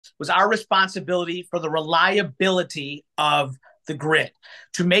was our responsibility for the reliability of the grid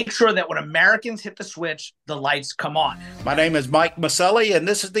to make sure that when Americans hit the switch, the lights come on. My name is Mike Mauceli, and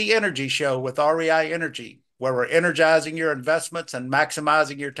this is the Energy Show with REI Energy, where we're energizing your investments and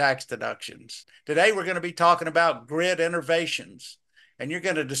maximizing your tax deductions. Today, we're going to be talking about grid innovations, and you're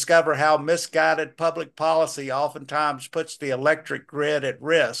going to discover how misguided public policy oftentimes puts the electric grid at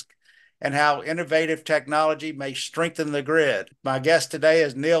risk and how innovative technology may strengthen the grid. My guest today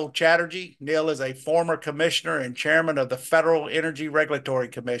is Neil Chatterjee. Neil is a former commissioner and chairman of the Federal Energy Regulatory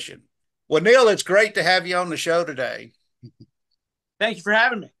Commission. Well, Neil, it's great to have you on the show today. Thank you for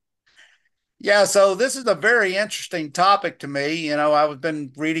having me. Yeah, so this is a very interesting topic to me. I've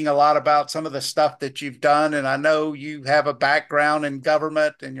been reading a lot about some of the stuff that you've done, and I know you have a background in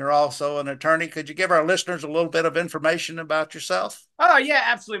government and you're also an attorney. Could you give our listeners a little bit of information about yourself? Oh, yeah,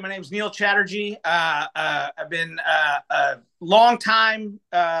 absolutely. My name is Neil Chatterjee. I've been a long time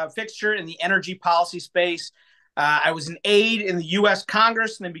fixture in the energy policy space. I was an aide in the U.S.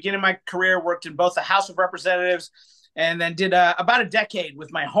 Congress in the beginning of my career, worked in both the House of Representatives and then did about a decade with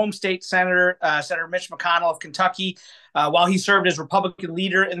my home state senator, Senator Mitch McConnell of Kentucky. While he served as Republican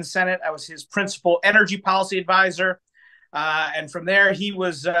leader in the Senate, I was his principal energy policy advisor. And from there, he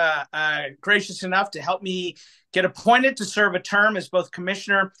was gracious enough to help me get appointed to serve a term as both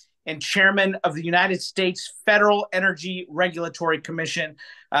commissioner and chairman of the United States Federal Energy Regulatory Commission,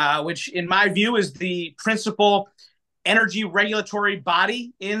 which in my view is the principal energy regulatory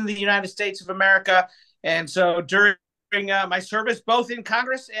body in the United States of America. And so during my service, both in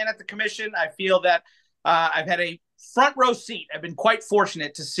Congress and at the commission, I feel that I've had a front row seat. I've been quite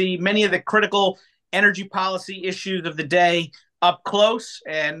fortunate to see many of the critical energy policy issues of the day up close.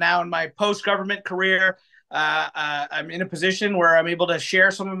 And now in my post-government career, I'm in a position where I'm able to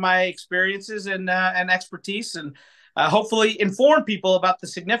share some of my experiences and expertise and hopefully inform people about the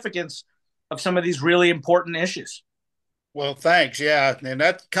significance of some of these really important issues. Well, thanks. Yeah. And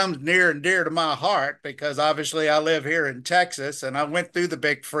that comes near and dear to my heart because obviously I live here in Texas and I went through the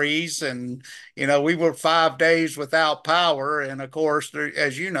big freeze and, we were 5 days without power. And of course,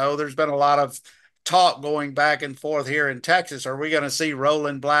 as you know, there's been a lot of talk going back and forth here in Texas. Are we going to see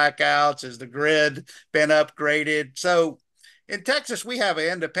rolling blackouts? Has the grid been upgraded? So in Texas, we have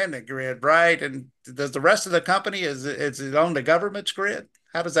an independent grid, right? And does the rest of the company, is it on the government's grid?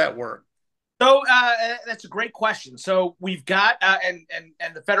 How does that work? So that's a great question. So we've got and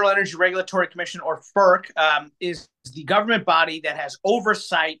the Federal Energy Regulatory Commission, or FERC, is the government body that has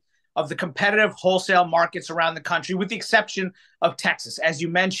oversight of the competitive wholesale markets around the country, with the exception of Texas. As you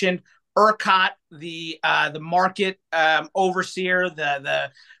mentioned, ERCOT, the market overseer,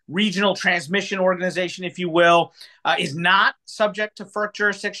 the regional transmission organization, if you will, is not subject to FERC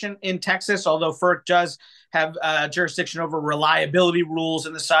jurisdiction in Texas, although FERC does have jurisdiction over reliability rules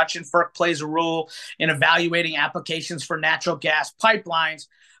and the such, and FERC plays a role in evaluating applications for natural gas pipelines.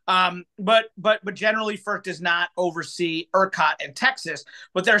 But generally, FERC does not oversee ERCOT in Texas.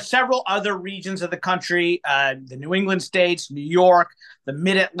 But there are several other regions of the country, the New England states, New York, the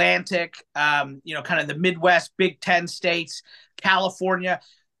Mid-Atlantic, kind of the Midwest, Big Ten states, California.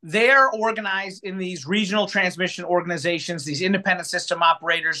 They're organized in these regional transmission organizations, these independent system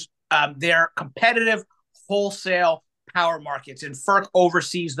operators. They're competitive wholesale power markets, and FERC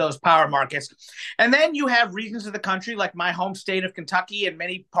oversees those power markets. And then you have regions of the country like my home state of Kentucky and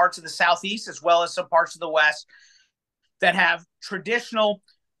many parts of the Southeast, as well as some parts of the West, that have traditional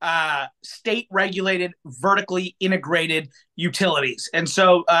state-regulated, vertically integrated utilities. And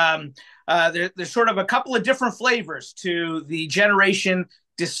so there's sort of a couple of different flavors to the generation,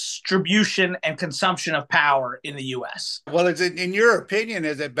 distribution, and consumption of power in the U.S. Well, in your opinion,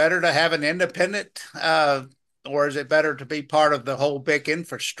 is it better to have an independent or is it better to be part of the whole big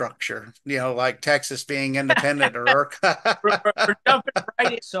infrastructure, like Texas being independent or ERCOT? We're jumping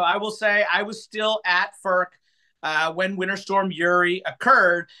right in. So I will say I was still at FERC when Winter Storm Uri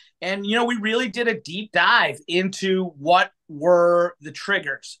occurred. And, we really did a deep dive into what were the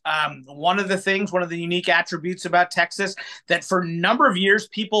triggers. One of the unique attributes about Texas that for a number of years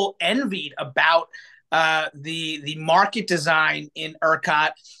people envied about the market design in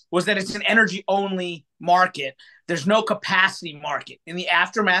ERCOT was that it's an energy-only market. There's no capacity market. In the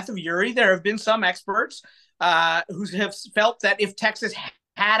aftermath of Uri, there have been some experts who have felt that if Texas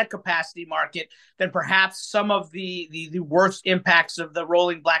had a capacity market, then perhaps some of the worst impacts of the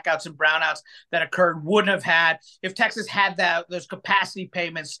rolling blackouts and brownouts that occurred wouldn't have had if Texas had those capacity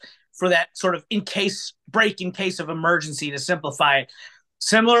payments for that sort of in case of emergency, to simplify it.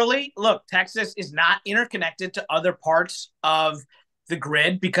 Similarly, look, Texas is not interconnected to other parts of the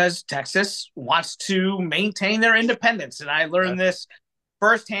grid because Texas wants to maintain their independence. And I learned this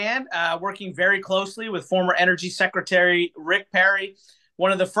firsthand, working very closely with former Energy Secretary Rick Perry.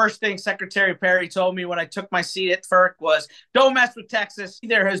 One of the first things Secretary Perry told me when I took my seat at FERC was, don't mess with Texas.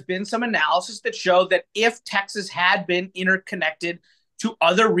 There has been some analysis that showed that if Texas had been interconnected to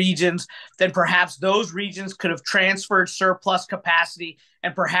other regions, then perhaps those regions could have transferred surplus capacity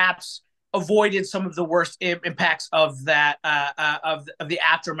and perhaps avoided some of the worst impacts of that of the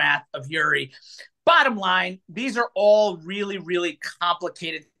aftermath of Uri. Bottom line, these are all really, really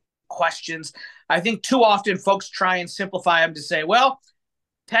complicated questions. I think too often folks try and simplify them to say, well,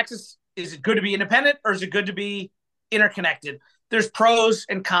 Texas, is it good to be independent or is it good to be interconnected? There's pros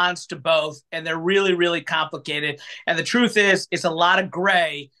and cons to both, and they're really, really complicated. And the truth is, it's a lot of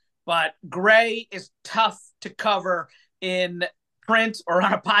gray, but gray is tough to cover in print or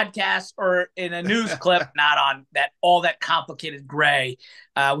on a podcast or in a news clip, not on that all that complicated gray,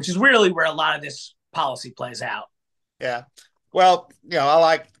 which is really where a lot of this policy plays out. Yeah. Well, I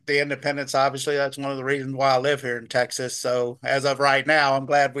like the independence. Obviously, that's one of the reasons why I live here in Texas. So as of right now, I'm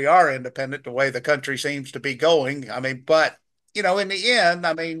glad we are independent the way the country seems to be going. I mean, but, in the end,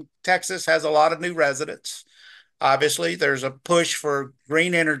 I mean, Texas has a lot of new residents. Obviously, there's a push for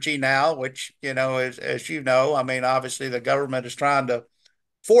green energy now, which, as you know, I mean, obviously the government is trying to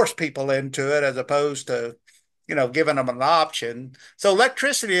force people into it as opposed to, giving them an option. So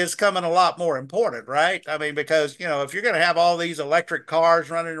electricity is coming a lot more important, right? I mean, because, if you're going to have all these electric cars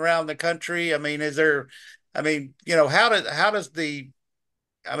running around the country, I mean,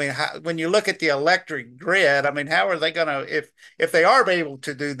 when you look at the electric grid, I mean, how are they going to, if they are able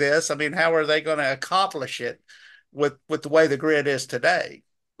to do this, I mean, how are they going to accomplish it with the way the grid is today?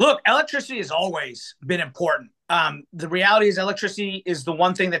 Look, electricity has always been important. The reality is electricity is the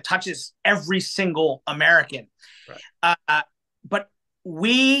one thing that touches every single American. Right. But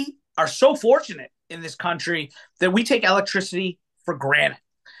we are so fortunate in this country that we take electricity for granted.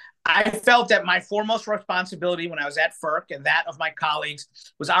 I felt that my foremost responsibility when I was at FERC and that of my colleagues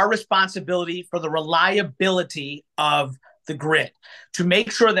was our responsibility for the reliability of the grid to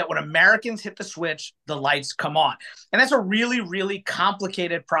make sure that when Americans hit the switch, the lights come on. And that's a really, really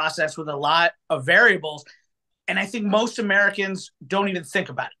complicated process with a lot of variables. And I think most Americans don't even think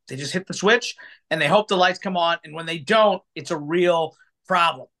about it. They just hit the switch and they hope the lights come on. And when they don't, it's a real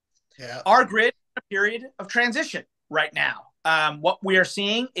problem. Yeah. Our grid is in a period of transition right now. What we are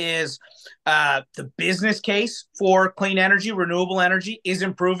seeing is the business case for clean energy, renewable energy is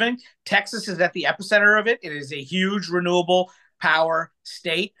improving. Texas is at the epicenter of it. It is a huge renewable power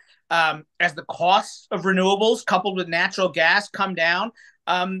state. As the costs of renewables coupled with natural gas come down,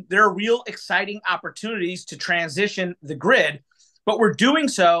 there are real exciting opportunities to transition the grid. But we're doing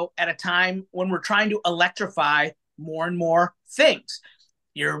so at a time when we're trying to electrify more and more things.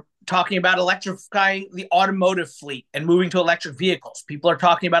 You're talking about electrifying the automotive fleet and moving to electric vehicles. People are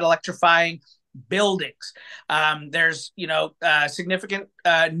talking about electrifying buildings. There's, significant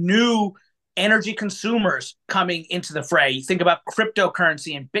new energy consumers coming into the fray. You think about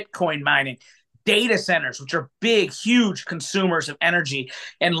cryptocurrency and Bitcoin mining, data centers, which are big, huge consumers of energy.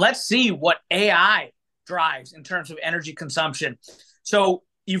 And let's see what AI drives in terms of energy consumption. So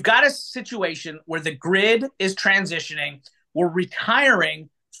you've got a situation where the grid is transitioning. We're retiring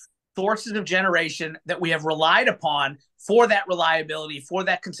sources of generation that we have relied upon for that reliability, for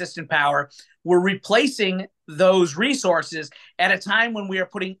that consistent power. We're replacing those resources at a time when we are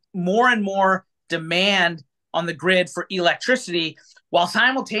putting more and more demand on the grid for electricity while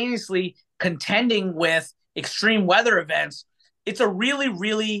simultaneously contending with extreme weather events. It's a really,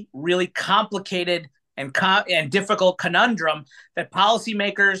 really, really complicated and difficult conundrum that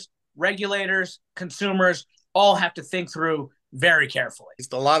policymakers, regulators, consumers all have to think through very carefully.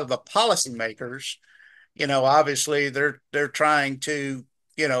 A lot of the policymakers, obviously they're trying to,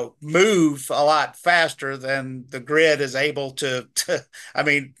 move a lot faster than the grid is able to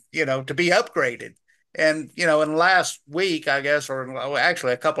be upgraded. And, in last week, I guess, or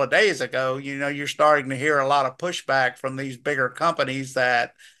actually a couple of days ago, you're starting to hear a lot of pushback from these bigger companies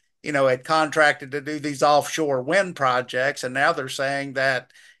that, had contracted to do these offshore wind projects. And now they're saying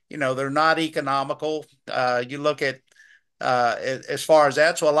that, they're not economical. You look at as far as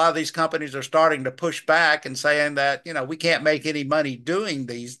that. So a lot of these companies are starting to push back and saying that, we can't make any money doing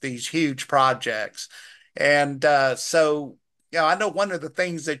these huge projects. And so, I know one of the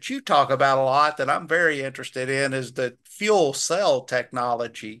things that you talk about a lot that I'm very interested in is the fuel cell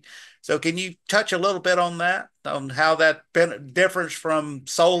technology. So can you touch a little bit on that, on how that differs from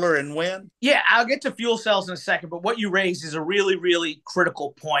solar and wind? Yeah, I'll get to fuel cells in a second, but what you raised is a really, really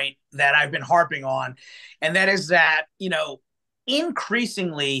critical point that I've been harping on. And that is that,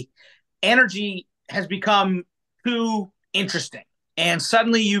 increasingly energy has become too interesting. And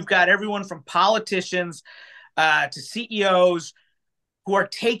suddenly you've got everyone from politicians to CEOs who are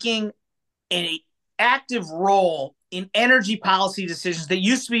taking an active role in energy policy decisions that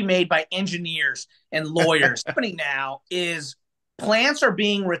used to be made by engineers and lawyers. What's happening now is plants are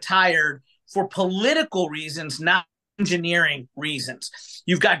being retired for political reasons, not engineering reasons.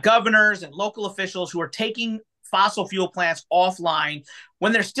 You've got governors and local officials who are taking fossil fuel plants offline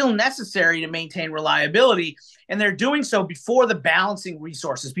when they're still necessary to maintain reliability. And they're doing so before the balancing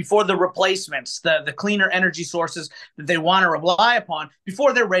resources, before the replacements, the cleaner energy sources that they want to rely upon,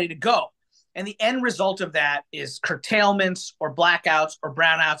 before they're ready to go. And the end result of that is curtailments or blackouts or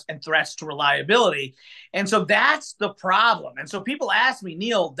brownouts and threats to reliability. And so that's the problem. And so people ask me,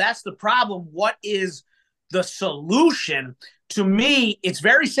 Neil, that's the problem. What is the solution? To me, it's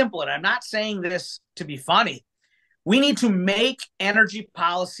very simple. And I'm not saying this to be funny. We need to make energy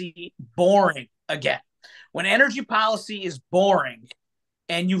policy boring again. When energy policy is boring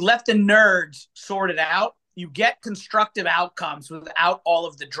and you let the nerds sort it out, you get constructive outcomes without all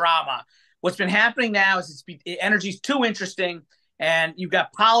of the drama. What's been happening now is energy's too interesting, and you've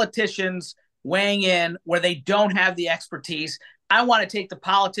got politicians weighing in where they don't have the expertise. I want to take the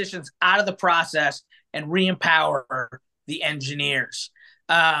politicians out of the process and re-empower the engineers.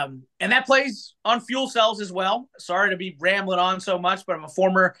 And that plays on fuel cells as well. Sorry to be rambling on so much, but I'm a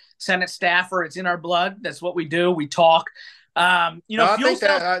former Senate staffer. It's in our blood. That's what we do. We talk. Fuel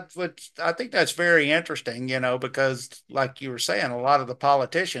cells. I think that's very interesting, because like you were saying, a lot of the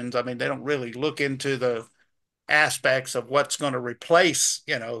politicians, I mean, they don't really look into the aspects of what's going to replace,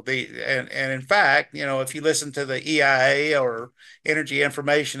 and in fact, if you listen to the EIA or Energy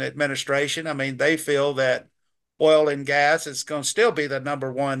Information Administration, I mean, they feel that oil and gas is going to still be the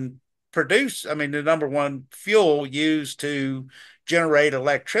number one the number one fuel used to generate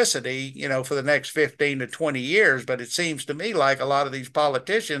electricity, for the next 15 to 20 years. But it seems to me like a lot of these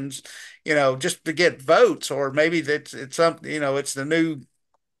politicians, just to get votes, or maybe it's something, it's the new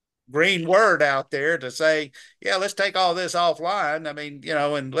green word out there to say, yeah, let's take all this offline. I mean,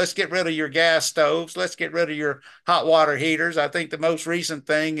 and let's get rid of your gas stoves. Let's get rid of your hot water heaters. I think the most recent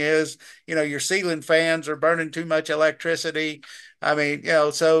thing is, your ceiling fans are burning too much electricity. I mean,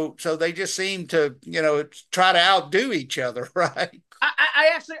 so they just seem to, try to outdo each other, right?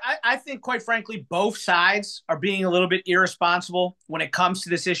 I think, quite frankly, both sides are being a little bit irresponsible when it comes to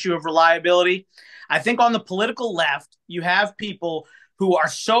this issue of reliability. I think on the political left, you have people who are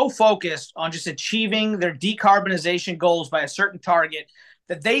so focused on just achieving their decarbonization goals by a certain target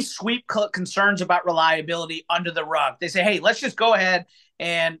that they sweep concerns about reliability under the rug. They say, hey, let's just go ahead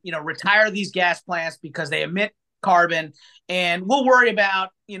and retire these gas plants because they emit carbon, and we'll worry about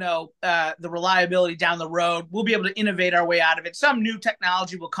the reliability down the road. We'll be able to innovate our way out of it. Some new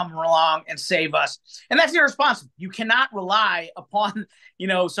technology will come along and save us. And that's irresponsible. You cannot rely upon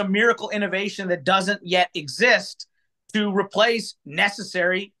some miracle innovation that doesn't yet exist to replace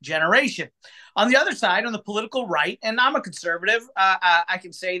necessary generation. On the other side, on the political right, and I'm a conservative, I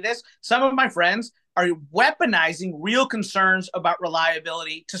can say this, some of my friends are weaponizing real concerns about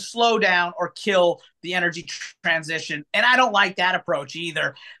reliability to slow down or kill the energy transition. And I don't like that approach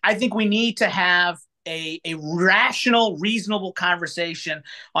either. I think we need to have a rational, reasonable conversation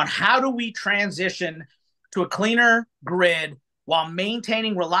on how do we transition to a cleaner grid while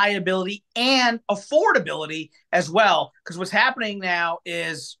maintaining reliability and affordability as well. Because what's happening now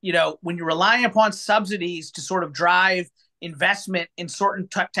is, when you're relying upon subsidies to sort of drive investment in certain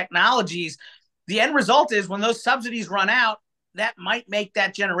technologies, the end result is when those subsidies run out, that might make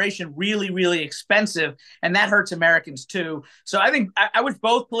that generation really, really expensive. And that hurts Americans too. So I think I wish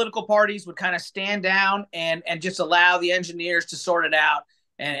both political parties would kind of stand down and just allow the engineers to sort it out,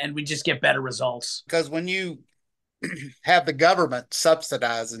 and we just get better results. Because when you have the government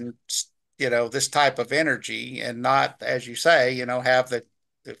subsidizing, this type of energy, and not, as you say, have the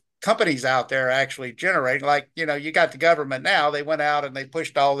companies out there actually generating, like, you got the government now, they went out and they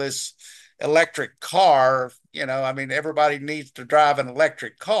pushed all this electric car, I mean, everybody needs to drive an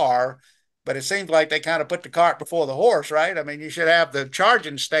electric car, but it seems like they kind of put the cart before the horse, right? I mean, you should have the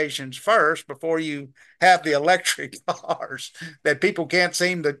charging stations first before you have the electric cars that people can't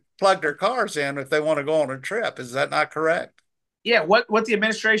seem to plug their cars in if they want to go on a trip. Is that not correct? Yeah, what the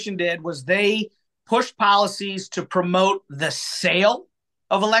administration did was they pushed policies to promote the sale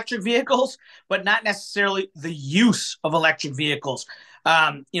of electric vehicles, but not necessarily the use of electric vehicles.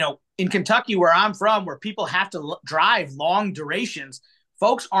 In Kentucky, where I'm from, where people have to drive long durations,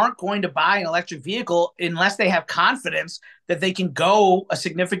 folks aren't going to buy an electric vehicle unless they have confidence that they can go a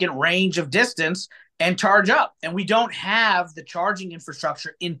significant range of distance and charge up. And we don't have the charging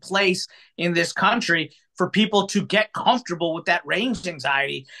infrastructure in place in this country for people to get comfortable with that range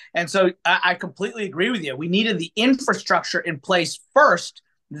anxiety. And so I completely agree with you. We needed the infrastructure in place first.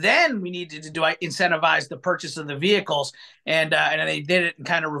 Then we needed to incentivize the purchase of the vehicles, and they did it in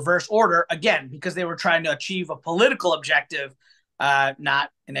kind of reverse order again because they were trying to achieve a political objective, not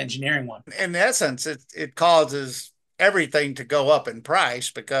an engineering one. In essence, it causes everything to go up in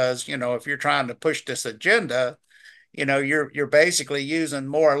price because, if you're trying to push this agenda, you're basically using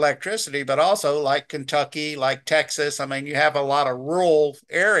more electricity, but also like Kentucky, like Texas. I mean, you have a lot of rural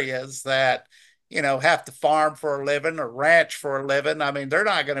areas that, have to farm for a living or ranch for a living. I mean, they're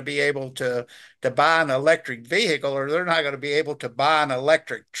not going to be able to buy an electric vehicle, or they're not going to be able to buy an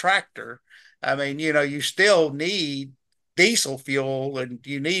electric tractor. I mean, you still need diesel fuel and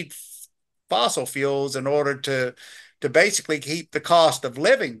you need fossil fuels in order to basically keep the cost of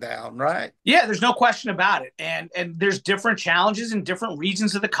living down, right? Yeah, there's no question about it. And there's different challenges in different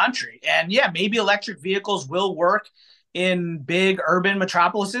regions of the country. And yeah, maybe electric vehicles will work in big urban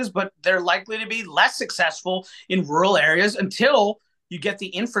metropolises, but they're likely to be less successful in rural areas until you get the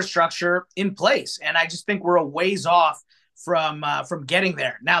infrastructure in place. And I just think we're a ways off from getting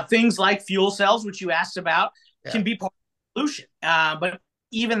there. Now, things like fuel cells, which you asked about, can be part of the solution. But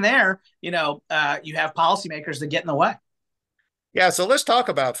even there, you have policymakers that get in the way. Yeah, so let's talk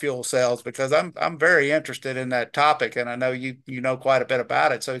about fuel cells because I'm very interested in that topic, and I know you know quite a bit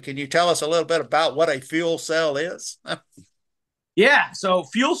about it. So can you tell us a little bit about what a fuel cell is? Yeah, so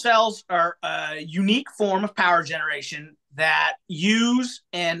fuel cells are a unique form of power generation that use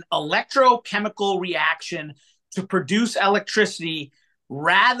an electrochemical reaction to produce electricity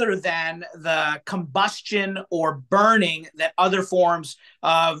rather than the combustion or burning that other forms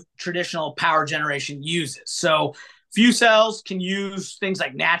of traditional power generation uses. So fuel cells can use things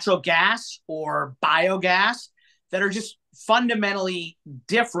like natural gas or biogas that are just fundamentally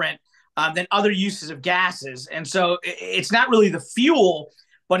different than other uses of gases. And so it's not really the fuel,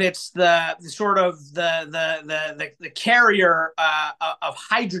 but it's the sort of the carrier of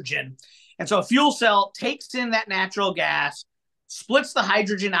hydrogen. And so a fuel cell takes in that natural gas, splits the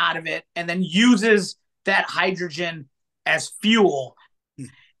hydrogen out of it, and then uses that hydrogen as fuel.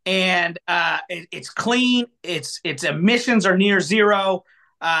 And it's clean. Its emissions are near zero.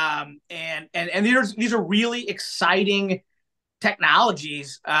 And these are really exciting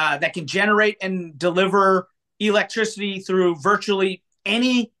technologies that can generate and deliver electricity through virtually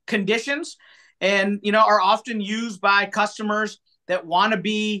any conditions, and are often used by customers that want to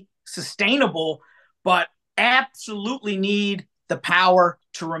be sustainable, but absolutely need the power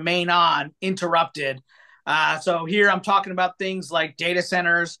to remain on interrupted. So here I'm talking about things like data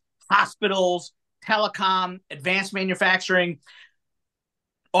centers, hospitals, telecom, advanced manufacturing.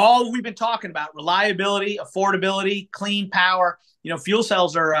 All we've been talking about: reliability, affordability, clean power. Fuel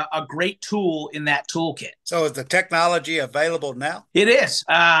cells are a great tool in that toolkit. So is the technology available now? It is,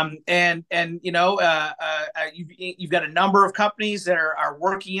 you've got a number of companies that are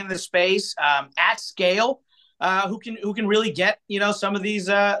working in this space at scale, who can really get some of these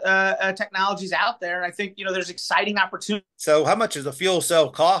technologies out there. And I think there's exciting opportunities. So how much does a fuel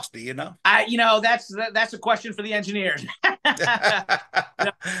cell cost? Do you know? That's a question for the engineers.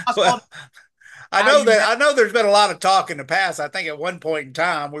 Well, I know there's been a lot of talk in the past. I think at one point in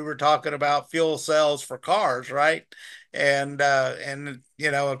time we were talking about fuel cells for cars, right? And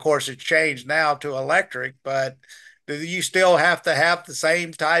of course it's changed now to electric, but do you still have to have the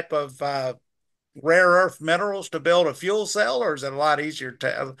same type of rare earth minerals to build a fuel cell, or is it a lot easier,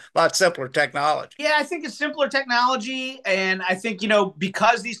 a lot simpler technology? Yeah, I think it's simpler technology, and I think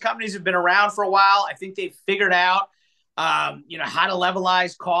because these companies have been around for a while, I think they've figured out how to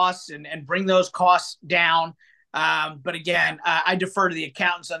levelize costs and bring those costs down. But again, I defer to the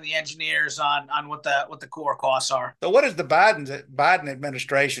accountants and the engineers on what the core costs are. So what is the Biden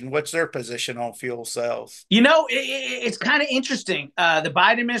administration? What's their position on fuel cells? It's kind of interesting. The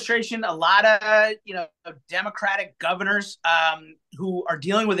Biden administration, a lot of Democratic governors who are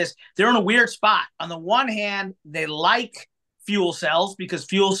dealing with this, they're in a weird spot. On the one hand, they like fuel cells because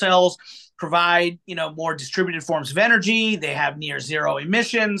fuel cells provide more distributed forms of energy. They have near zero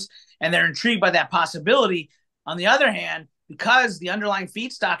emissions, and they're intrigued by that possibility. On the other hand, because the underlying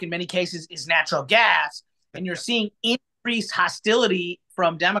feedstock in many cases is natural gas, and you're seeing increased hostility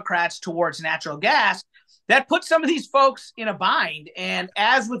from Democrats towards natural gas, that puts some of these folks in a bind. And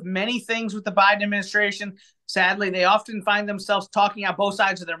as with many things with the Biden administration, sadly, they often find themselves talking out both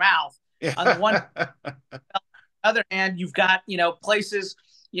sides of their mouth. Yeah. On the one other hand, you've got places.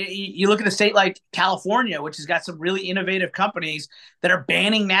 You look at a state like California, which has got some really innovative companies that are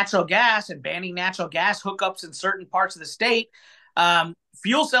banning natural gas and banning natural gas hookups in certain parts of the state.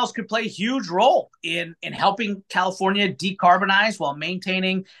 fuel cells could play a huge role in helping California decarbonize while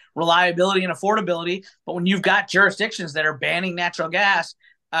maintaining reliability and affordability. But when you've got jurisdictions that are banning natural gas,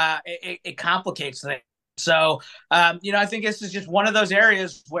 it complicates things. So, I think this is just one of those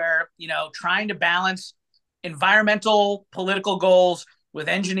areas where, trying to balance environmental, political goals with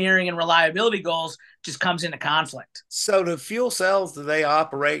engineering and reliability goals just comes into conflict. So do fuel cells, do they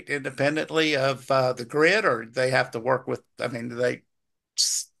operate independently of the grid, or do they have to work with, I mean, do they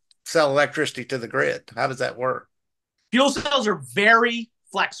sell electricity to the grid? How does that work? Fuel cells are very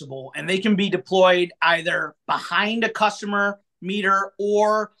flexible and they can be deployed either behind a customer meter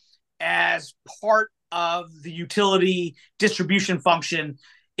or as part of the utility distribution function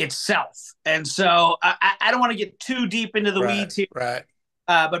itself. And so I don't want to get too deep into the weeds here. Right.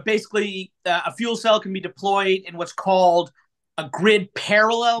 But basically, a fuel cell can be deployed in what's called a grid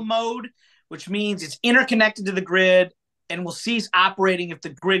parallel mode, which means it's interconnected to the grid and will cease operating if the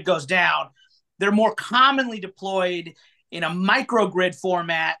grid goes down. They're more commonly deployed in a microgrid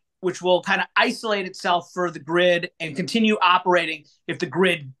format, which will kind of isolate itself for the grid and continue operating if the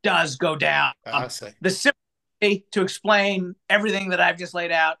grid does go down. I see. The simple way to explain everything that I've just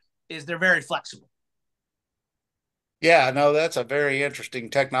laid out is they're very flexible. Yeah, no, that's a very interesting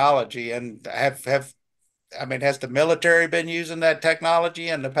technology. And I mean, has the military been using that technology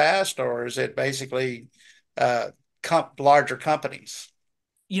in the past, or is it basically larger companies?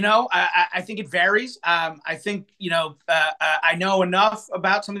 I think it varies. I think, I know enough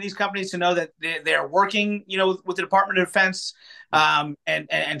about some of these companies to know that they're working, with the Department of Defense and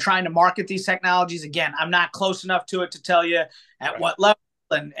trying to market these technologies. Again, I'm not close enough to it to tell you at what level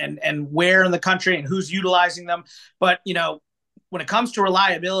and where in the country and who's utilizing them. But, when it comes to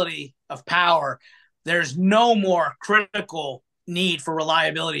reliability of power, there's no more critical need for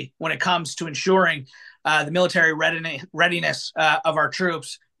reliability when it comes to ensuring the military readiness of our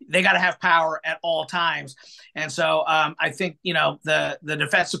troops. They got to have power at all times. And so I think, the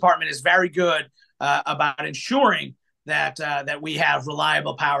Defense Department is very good about ensuring that we have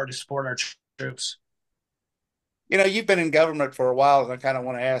reliable power to support our troops. You've been in government for a while, and I kind of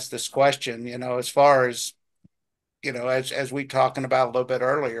want to ask this question, as far as, as we talking about a little bit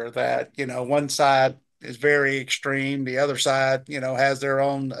earlier, that, one side is very extreme. The other side, has their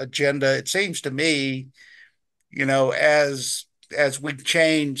own agenda. It seems to me, as we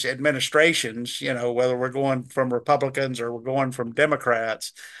change administrations, whether we're going from Republicans or we're going from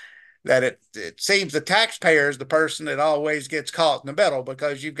Democrats, that it seems the taxpayer is the person that always gets caught in the middle,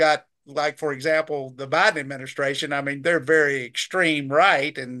 because you've got, like, for example, the Biden administration. I mean, they're very extreme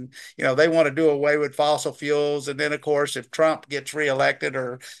right, and they want to do away with fossil fuels. And then, of course, if Trump gets reelected,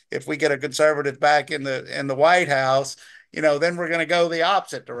 or if we get a conservative back in the White House, then we're going to go the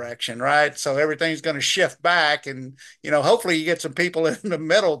opposite direction, right? So everything's going to shift back, and hopefully you get some people in the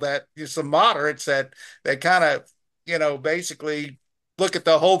middle, that some moderates that kind of basically look at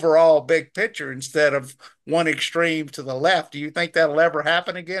the overall big picture instead of one extreme to the left. Do you think that'll ever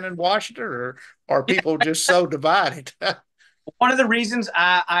happen again in Washington, or are people just so divided? One of the reasons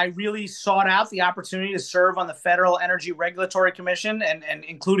I really sought out the opportunity to serve on the Federal Energy Regulatory Commission and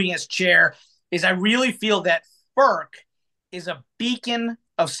including as chair is I really feel that FERC is a beacon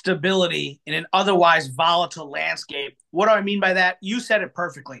of stability in an otherwise volatile landscape. What do I mean by that? You said it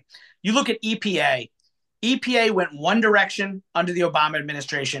perfectly. You look at EPA. EPA went one direction under the Obama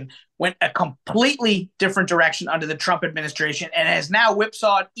administration, went a completely different direction under the Trump administration, and has now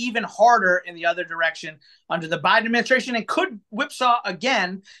whipsawed even harder in the other direction under the Biden administration, and could whipsaw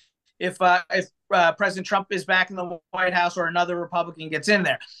again if President Trump is back in the White House or another Republican gets in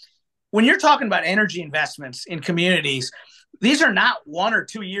there. When you're talking about energy investments in communities, these are not 1 or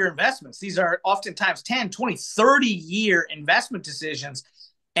 2 year investments. These are oftentimes 10, 20, 30-year investment decisions,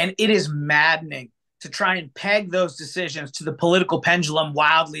 and it is maddening to try and peg those decisions to the political pendulum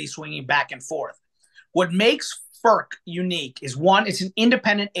wildly swinging back and forth. What makes FERC unique is, one, it's an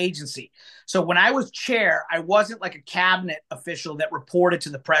independent agency. So when I was chair, I wasn't like a cabinet official that reported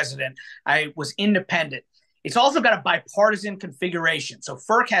to the president. I was independent. It's also got a bipartisan configuration. So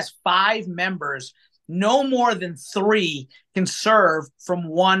FERC has 5 members. No more than 3 can serve from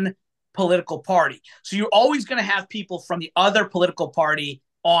one political party. So you're always going to have people from the other political party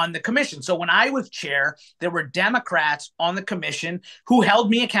on the commission. So when I was chair, there were Democrats on the commission who held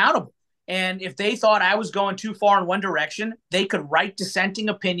me accountable. And if they thought I was going too far in one direction, they could write dissenting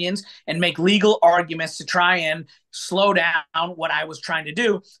opinions and make legal arguments to try and slow down what I was trying to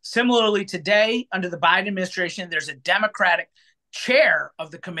do. Similarly, today, under the Biden administration, there's a Democratic chair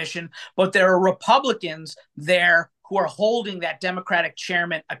of the commission, but there are Republicans there who are holding that Democratic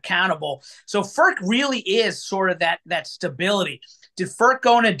chairman accountable. So FERC really is sort of that stability. Did FERC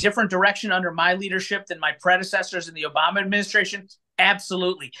go in a different direction under my leadership than my predecessors in the Obama administration?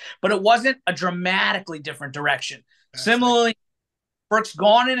 Absolutely. But it wasn't a dramatically different direction. Similarly, FERC's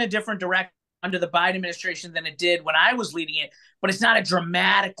gone in a different direction under the Biden administration than it did when I was leading it, but it's not a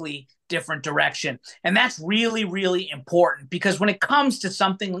dramatically different direction. And that's really, really important, because when it comes to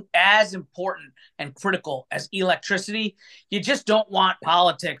something as important and critical as electricity, you just don't want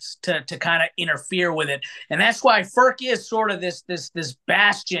politics to kind of interfere with it. And that's why FERC is sort of this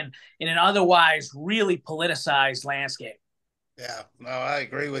bastion in an otherwise really politicized landscape. Yeah, no, I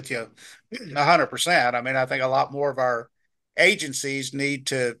agree with you 100%. I mean, I think a lot more of our agencies need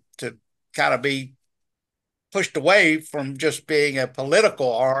to kind of be pushed away from just being a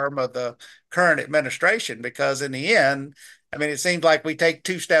political arm of the current administration, because in the end, I mean, it seems like we take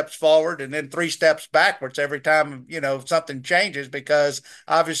 2 steps forward and then 3 steps backwards every time, something changes, because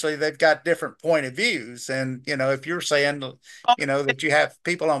obviously they've got different point of views. And, if you're saying, that you have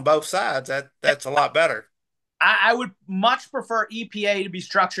people on both sides, that's a lot better. I would much prefer EPA to be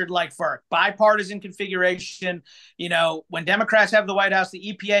structured like FERC, bipartisan configuration. When Democrats have the White House, the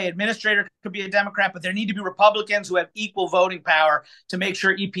EPA administrator could be a Democrat, but there need to be Republicans who have equal voting power to make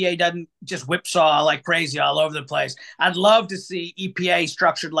sure EPA doesn't just whipsaw like crazy all over the place. I'd love to see EPA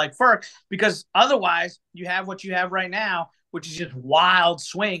structured like FERC, because otherwise you have what you have right now, which is just wild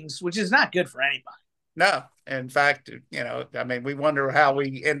swings, which is not good for anybody. No, in fact, I mean, we wonder how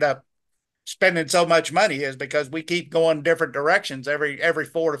we end up spending so much money is because we keep going different directions every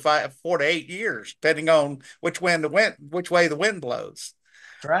 4 to 8 years, depending on which way the wind blows.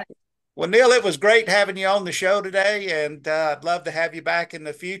 That's right. Well, Neil, it was great having you on the show today, and I'd love to have you back in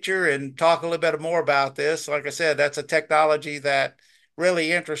the future and talk a little bit more about this. Like I said, that's a technology that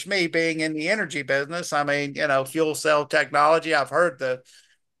really interests me, being in the energy business. I mean, fuel cell technology, I've heard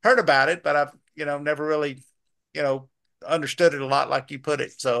about it, but I've, never really, understood it a lot like you put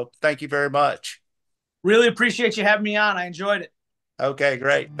it. So thank you very much. Really appreciate you having me on. I enjoyed it. Okay,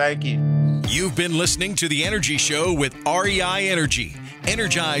 great. Thank you. You've been listening to The Energy Show with REI Energy.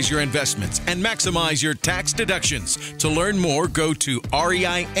 Energize your investments and maximize your tax deductions. To learn more, go to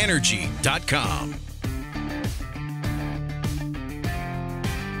reienergy.com.